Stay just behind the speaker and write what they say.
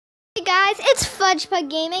guys? It's FudgePug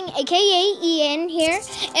Gaming, aka Ian here,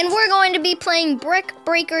 and we're going to be playing Brick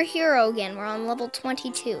Breaker Hero again. We're on level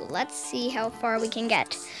 22. Let's see how far we can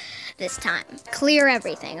get this time. Clear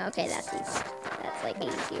everything. Okay, that's easy. That's like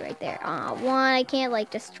easy right there. One, I can't like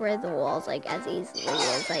destroy the walls like as easily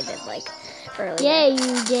as I did like earlier. Yeah,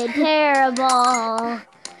 you did terrible.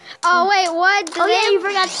 Oh wait, what? You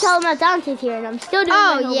forgot to tell him that Dante's here, and I'm still doing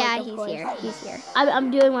my homework. Oh yeah, he's here.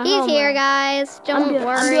 I'm doing my homework. He's here, guys. Don't worry.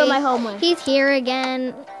 I'm doing my homework. He's here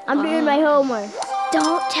again. I'm doing my homework.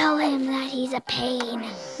 Don't tell him that he's a pain.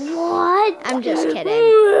 What? I'm just kidding.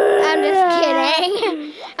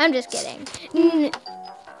 I'm just kidding.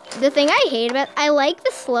 The thing I hate about, I like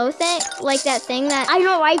the slow thing, like that thing that I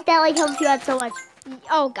don't like that. Like helps you out so much.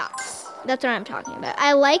 Oh god. That's what I'm talking about.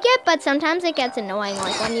 I like it, but sometimes it gets annoying,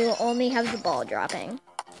 like when you only have the ball dropping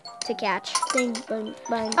to catch. Bang, bang,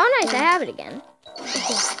 bang, oh, nice. I have it again.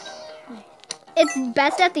 It's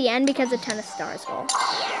best at the end because a ton of stars fall.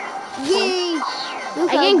 Yay! I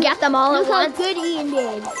can get them all at once. Look how good Ian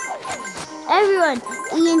did. Everyone,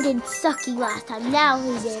 Ian did sucky last time. Now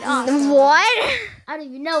he did awesome. What? I don't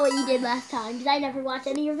even know what you did last time because I never watched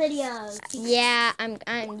any of your videos. Yeah, I'm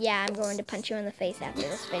going to punch you in the face after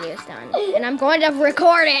this video's done, and I'm going to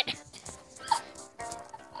record it.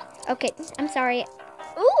 Okay, I'm sorry.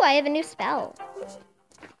 Ooh, I have a new spell.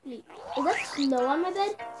 Is that snow on my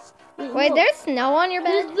bed? Wait, there's snow on your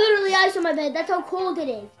bed? There's literally ice on my bed. That's how cold it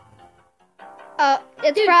is.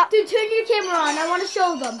 It's Dude, turn your camera on. I want to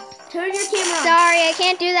show them. Turn your camera on. Sorry, I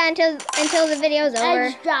can't do that until the video's over. I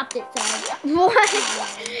just dropped it, son. What?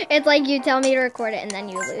 It's like you tell me to record it and then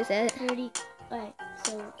you lose it. 30. Alright,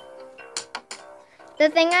 so. The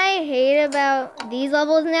thing I hate about these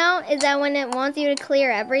levels now is that when it wants you to clear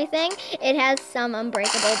everything, it has some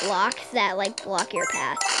unbreakable blocks that like block your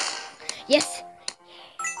path. Yes.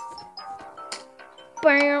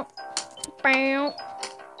 Bow. Bow.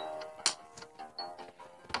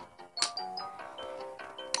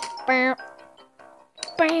 Bow.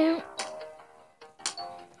 Bow.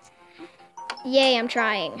 Yay, I'm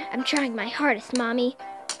trying. I'm trying my hardest, Mommy.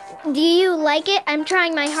 Do you like it? I'm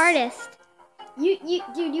trying my hardest. Dude,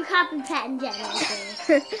 you copied Pat and Jen.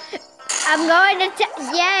 I'm going to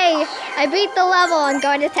yay! I beat the level. I'm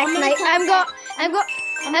going to text my. I'm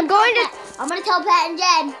gonna tell Pat and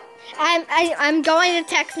Jen. I'm going to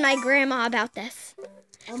text my grandma about this.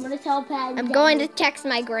 I'm gonna tell Pat and Jen. I'm going to text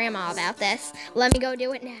my grandma about this. Let me go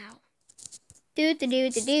do it now.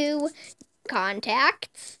 Do.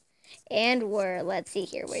 Contacts. And let's see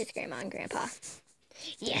here. Where's Grandma and Grandpa?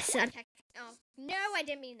 Yes, I'm texting. Oh, no, I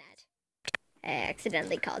didn't mean that. I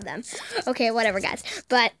accidentally called them. Okay, whatever, guys.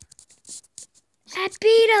 But I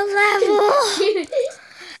beat a level.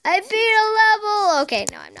 I beat a level. Okay,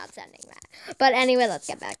 no, I'm not sending that. But anyway, let's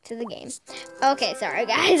get back to the game. Okay, sorry,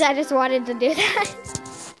 guys. I just wanted to do that.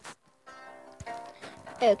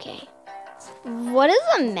 Okay. What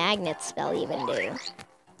does a magnet spell even do?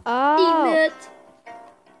 Oh. Magnet.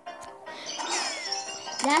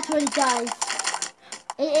 That's what it does.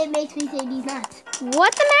 It makes me say these nuts.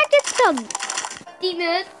 What the magnet spell?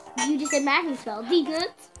 Nuts. You just said magnet spell.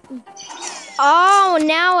 Nuts. Oh,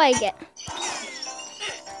 now I get.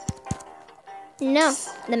 No,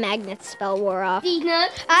 the magnet spell wore off.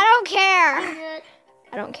 Nuts. I don't care.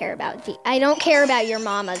 I don't care about your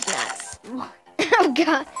mama's nuts. Oh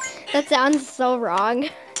God, that sounds so wrong.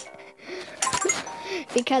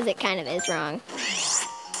 Because it kind of is wrong.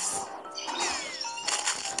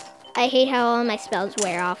 I hate how all my spells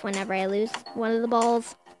wear off whenever I lose one of the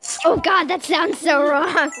balls. Oh God, that sounds so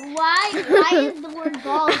wrong. Why is the word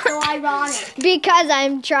ball so ironic? Because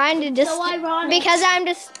I'm trying to Because I'm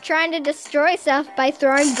just trying to destroy stuff by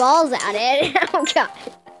throwing balls at it. Oh God.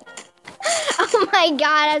 Oh my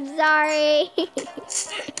God, I'm sorry.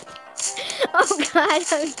 Oh God,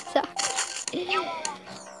 I'm sorry.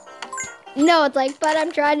 No, it's like, but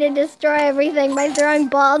I'm trying to destroy everything by throwing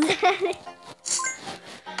balls at it.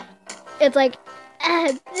 It's like,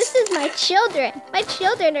 this is my children. My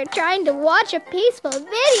children are trying to watch a peaceful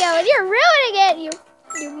video and you're ruining it,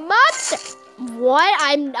 you monster. What?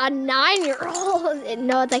 I'm a 9-year-old.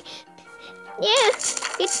 No, it's like, yeah,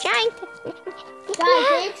 you're trying to. Guys,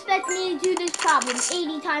 they expect me to do this problem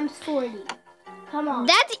 80 times 40. Come on.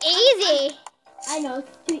 That's easy. I know.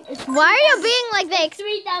 It's why are you being like this?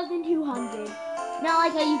 3,200. Not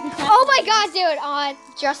like how you could. Oh my God, dude!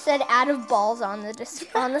 It just said "out of balls" on the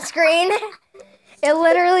screen. It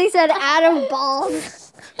literally said "out of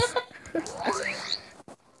balls."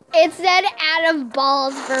 It said "out of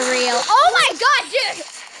balls" for real. Oh my God, dude!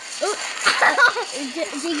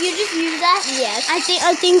 Did you just use that? Yes.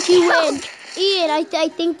 I think you win. Ian, I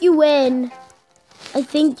think you win. I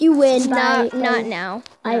think you win by... Not now.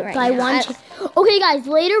 By one. Okay, guys.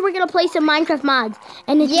 Later we're gonna play some Minecraft mods,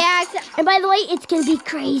 and it's and by the way, it's gonna be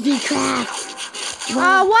crazy craft.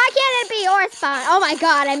 Wow. Why can't it be your spawn? Oh my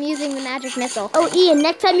God, I'm using the magic missile. Oh, Ian,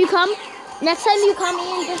 next time you come, Ian,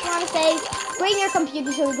 just want to say, bring your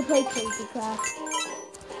computer so we can play crazy craft.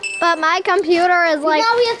 But my computer is like.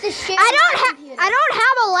 Now we have to share. I don't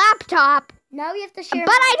have a laptop. Now we have to share.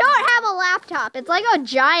 But I don't have a laptop. It's like a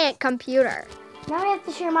giant computer. Now we have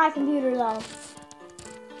to share my computer though.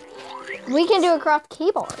 We can do it across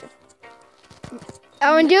keyboard.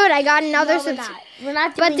 Oh, and dude, I got another We're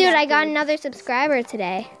not doing But dude, that, I got another subscriber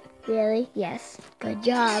today. Really? Yes. Good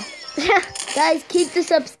job. Guys, keep the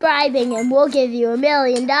subscribing and we'll give you $1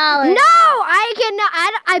 million. No, I cannot.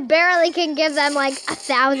 I barely can give them like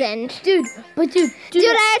 1,000. Dude,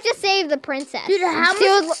 I have to save the princess. Dude, how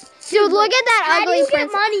much? Dude, look at that ugly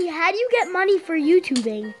princess. How do you get money for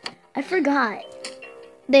YouTubing? I forgot.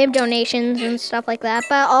 They have donations and stuff like that.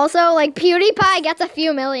 But also, like, PewDiePie gets a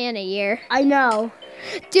few million a year. I know.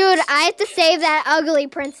 Dude, I have to save that ugly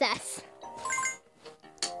princess.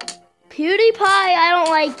 PewDiePie, I don't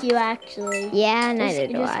like you, actually. Yeah, neither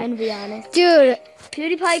do I. Just gonna be honest. Dude.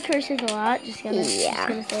 PewDiePie curses a lot. Just gonna say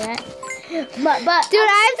that. But dude,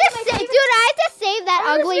 I have to save that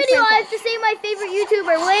ugly princess. I have to save my favorite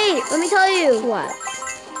YouTuber. Wait, let me tell you. What?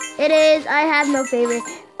 It is. I have no favorite.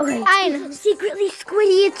 Okay. I know. Secretly,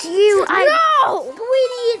 Squiddy, it's you. No!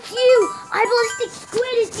 Squiddy, it's you. Ballistic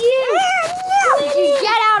Squid, it's you. Squiddy.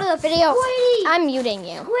 Get out of the video. Squiddy. I'm muting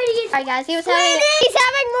you. Squiddy. Alright, guys, he's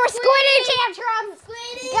having more Squiddy tantrums.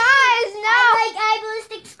 Squiddy. Guys, no.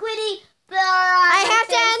 Ballistic Squiddy. I have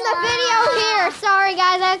to end the video here. Sorry,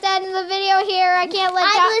 guys, I have to end the video here. I can't let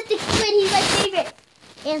Ballistic Squid, he's my favorite.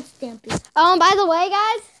 And Stampy. Oh, and by the way,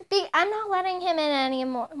 guys, I'm not letting him in any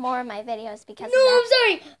more of my videos because of that. I'm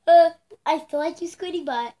sorry. I still like you, Squiddy,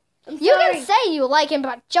 but I'm sorry. You can say you like him,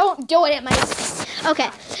 but don't do it at my face.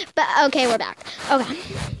 Okay, we're back. Okay.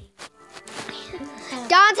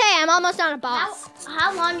 Dante, I'm almost on a boss.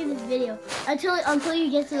 How long is this video? Until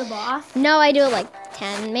you get to the boss? No, I do it like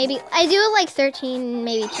 10, maybe. I do it like 13,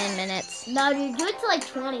 maybe 10 minutes. No, dude, do it to like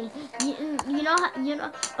 20. You know,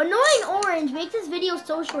 Annoying Orange makes this video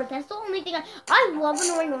so short. That's the only thing I love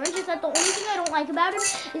Annoying Orange. Is that the only thing I don't like about him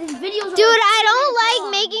is his videos. Dude, I don't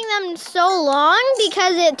like making them so long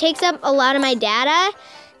because it takes up a lot of my data.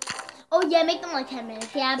 Oh yeah, make them like 10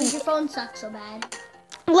 minutes. Yeah, but your phone sucks so bad.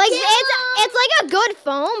 Like it's like a good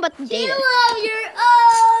phone, but the data.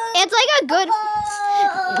 It's like a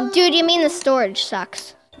good. Dude, you mean the storage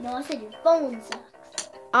sucks? No, I said your phone sucks.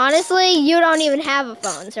 Honestly, you don't even have a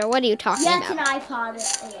phone, so what are you talking about? Yeah, it's an iPod.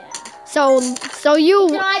 Yeah. So you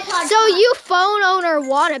phone owner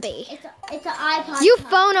wannabe. It's an iPod. You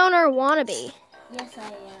phone owner wannabe. Yes, I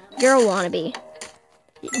am. You're a wannabe.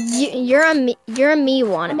 You're a me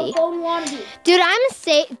wannabe. I'm a phone wannabe.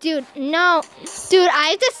 Dude, no. Dude, I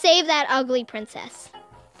have to save that ugly princess.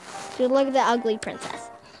 Dude, look at the ugly princess.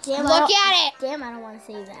 Damn, look at it. Damn, I don't want to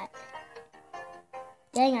save that.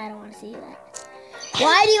 Dang, I don't want to save that.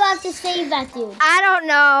 Why do you have to save that, dude? I don't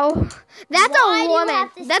know. That's a woman.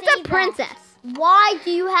 That's a princess. Why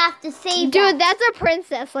do you have to save that? Dude, that's a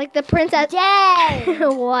princess. Like the princess. Dang.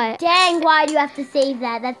 What? Dang, why do you have to save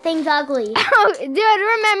that? That thing's ugly. Oh, dude,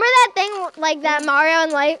 remember that thing, like that Mario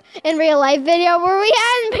in real life video where we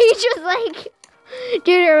had and Peach was like,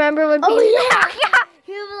 dude, remember when Peach? Oh, yeah.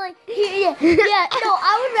 He would be like, yeah. No,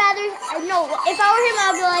 I would rather, if I were him, I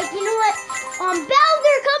would be like, you know what?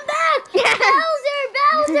 Bowser, come back.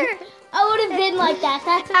 Bowser. I would have been like that.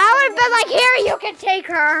 I would have been like, here, you can take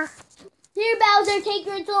her. Here, Bowser, take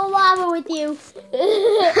her into the lava with you.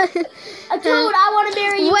 Toad, I want to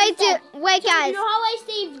marry you. Wait, guys. You know how I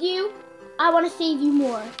saved you? I want to save you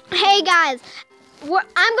more. Hey, guys. I'm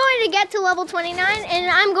going to get to level 29, and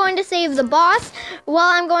I'm going to save the boss. Well,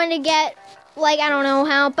 I'm going to get, I don't know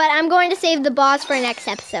how, but I'm going to save the boss for next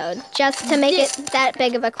episode, just to make it that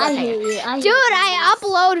big of a cliffhanger. I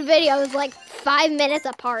upload videos 5 minutes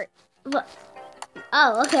apart.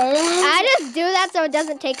 Oh, okay. I just do that so it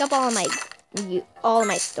doesn't take up all of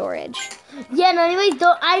my storage. Yeah, no, anyways,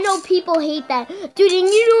 I know people hate that. Dude, and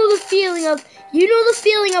you know the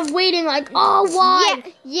feeling of waiting why?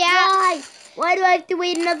 Yeah. Why do I have to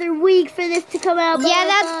wait another week for this to come out?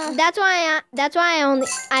 Yeah, that's why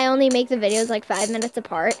I only make the videos 5 minutes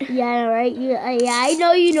apart. Yeah, right? Yeah, I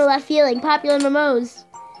know you know that feeling. Popular MMOs.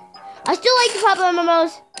 I still like the Popular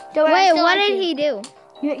MMOs. Wait, what did he do?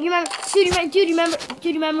 You remember, dude?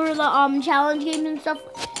 You remember the challenge games and stuff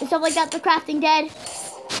like that? The Crafting Dead.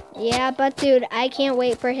 Yeah, but dude, I can't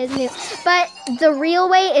wait for his new. But the real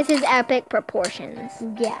way is his epic proportions.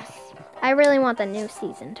 Yes. I really want the new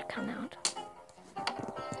season to come out.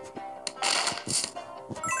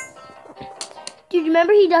 Dude,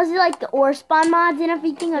 remember he does like the ore spawn mods and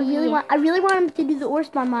everything? I really want him to do the ore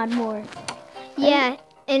spawn mod more. Yeah,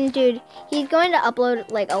 and dude, he's going to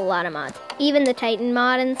upload like a lot of mods, even the Titan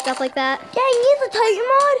mod and stuff like that. Yeah, he is a Titan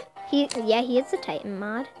mod. He is a Titan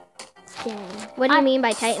mod. Dang. What do you mean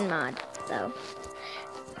by Titan mod, though?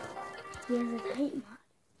 He is a Titan mod.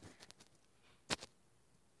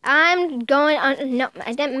 I'm going on. No,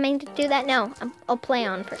 I didn't mean to do that. No, I'll play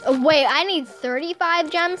on for. Oh wait, I need 35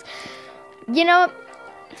 gems. You know.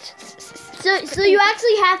 So you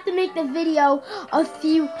actually have to make the video a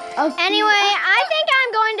few. Anyway, I think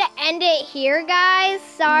I'm going to end it here, guys.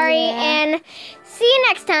 Sorry, and see you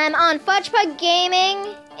next time on FudgePug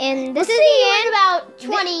Gaming. And this is Ian. In about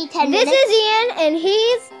 10 minutes. This is Ian, and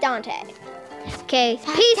he's Dante. Okay,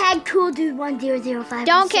 peace. Hashtag cool dude 1005.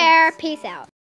 Don't care. Peace out.